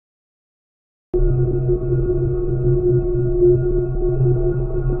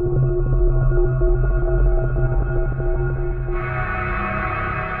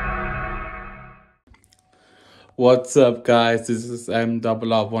What's up, guys? This is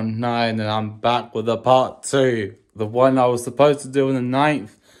MRR19 and I'm back with a part 2. The one I was supposed to do on the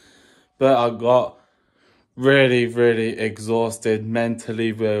 9th, but I got really exhausted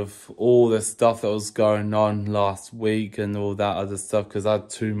mentally with all the stuff that was going on last week and all that other stuff because I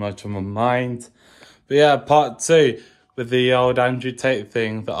had too much on my mind. But yeah, part 2 with the old Andrew Tate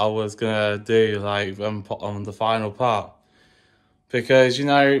thing that I was gonna do like on the final part. Because, you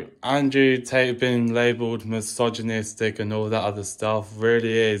know, Andrew Tate being labelled misogynistic and all that other stuff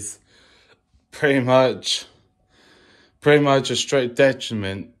really is pretty much a straight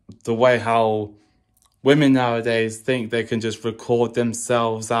detriment. The way how women nowadays think they can just record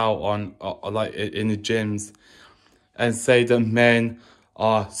themselves out on like in the gyms and say that men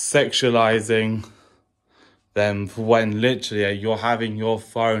are sexualizing them when literally you're having your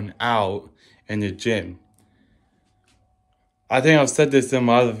phone out in the gym. I think I've said this in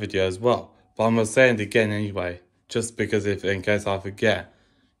my other video as well, but I'm going to say it again anyway, just because in case I forget.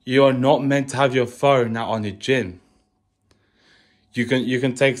 You are not meant to have your phone out on the gym. You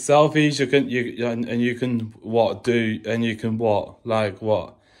can take selfies,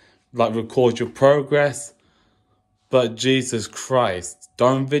 like record your progress. But Jesus Christ,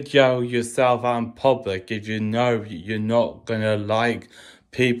 don't video yourself out in public if you know you're not gonna like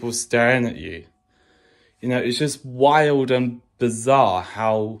people staring at you. You know, it's just wild and bizarre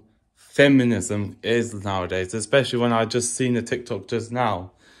how feminism is nowadays, especially when I just seen a TikTok just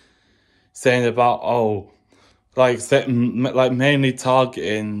now saying about, mainly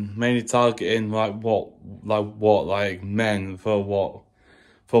targeting men for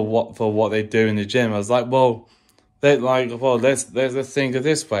what they do in the gym. I was like, let's think of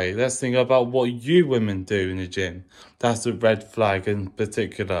this way. Let's think about what you women do in the gym. That's the red flag in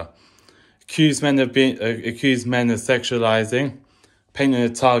particular. Accuse men of sexualizing, painting a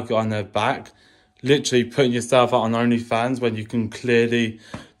target on their back, literally putting yourself out on OnlyFans when you can clearly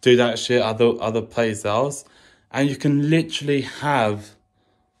do that shit other places else, and you can literally have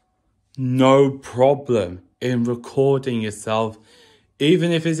no problem in recording yourself,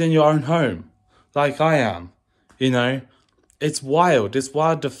 even if it's in your own home, like I am. You know, it's wild. It's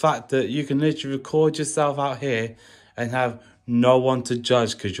wild the fact that you can literally record yourself out here and have no one to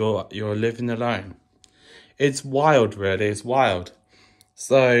judge because you're living alone. It's wild, really. It's wild.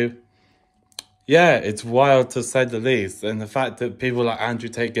 So, yeah, it's wild to say the least. And the fact that people like Andrew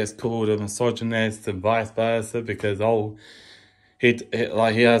Tate gets called a misogynist and vice versa because, he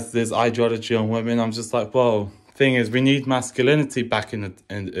has this ideology on women. I'm just like, well, thing is, we need masculinity back in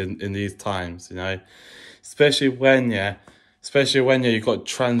these times, you know. Especially when you've got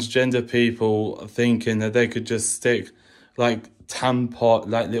transgender people thinking that they could just stick like tampon,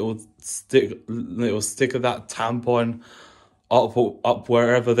 like little stick of that tampon up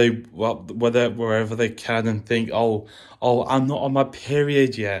wherever they can and think, oh, I'm not on my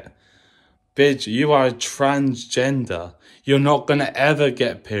period yet. Bitch, you are a transgender. You're not gonna ever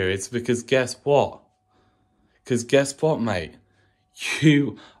get periods because guess what? Mate?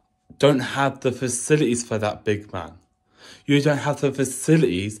 You don't have the facilities for that, big man. You don't have the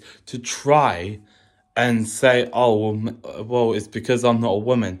facilities to try and say, well, it's because I'm not a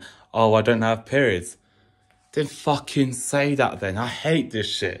woman. Oh, I don't have periods. Then fucking say that then. I hate this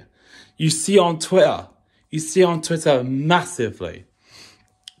shit. You see on Twitter. Massively.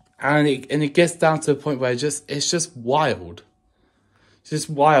 And it gets down to a point where it's just wild. It's just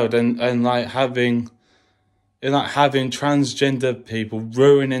wild and like having transgender people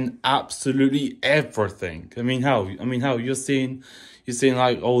ruining absolutely everything. I mean, how you're seeing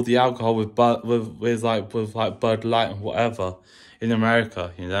like all the alcohol with Bud Light and whatever in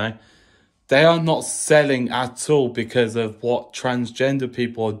America, you know, they are not selling at all because of what transgender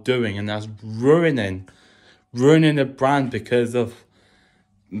people are doing, and that's ruining the brand because of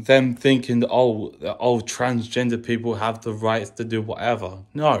them thinking that transgender people have the rights to do whatever.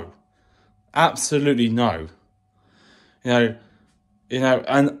 No, absolutely no. You know,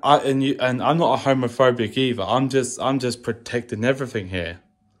 and I'm not a homophobic either. I'm just protecting everything here.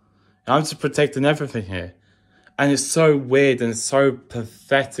 And it's so weird and so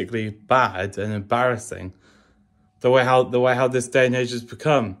pathetically bad and embarrassing the way how this day and age has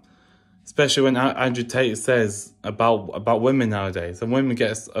become. Especially when Andrew Tate says about women nowadays, and women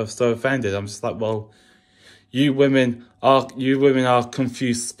get so offended. I'm just like, well, you women are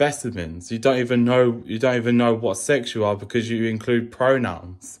confused specimens. You don't even know what sex you are because you include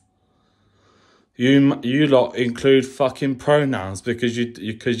pronouns. You lot include fucking pronouns because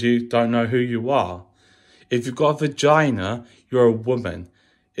you don't know who you are. If you've got a vagina, you're a woman.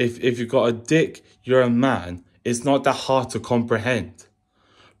 If you've got a dick, you're a man. It's not that hard to comprehend.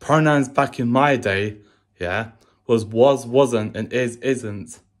 Pronouns back in my day, yeah, wasn't, and is,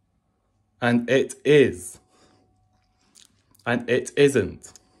 isn't. And it is. And it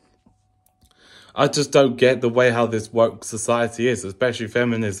isn't. I just don't get the way how this woke society is, especially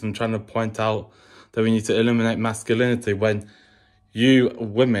feminism, trying to point out that we need to eliminate masculinity when you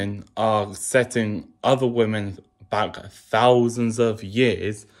women are setting other women back thousands of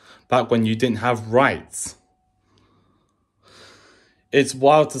years, back when you didn't have rights. It's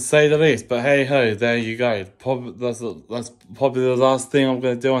wild to say the least, but hey ho, there you go. That's probably the last thing I'm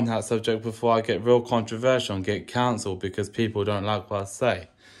going to do on that subject before I get real controversial and get cancelled because people don't like what I say.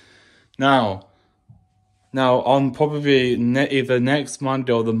 Now on probably either next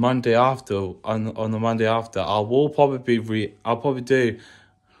Monday or the Monday after, on the Monday after, I'll probably do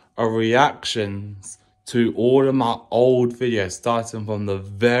a reactions to all of my old videos, starting from the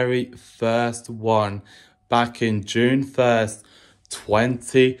very first one back in June 1st,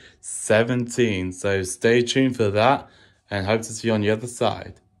 2017. So stay tuned for that and hope to see you on the other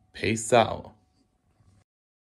side. Peace out.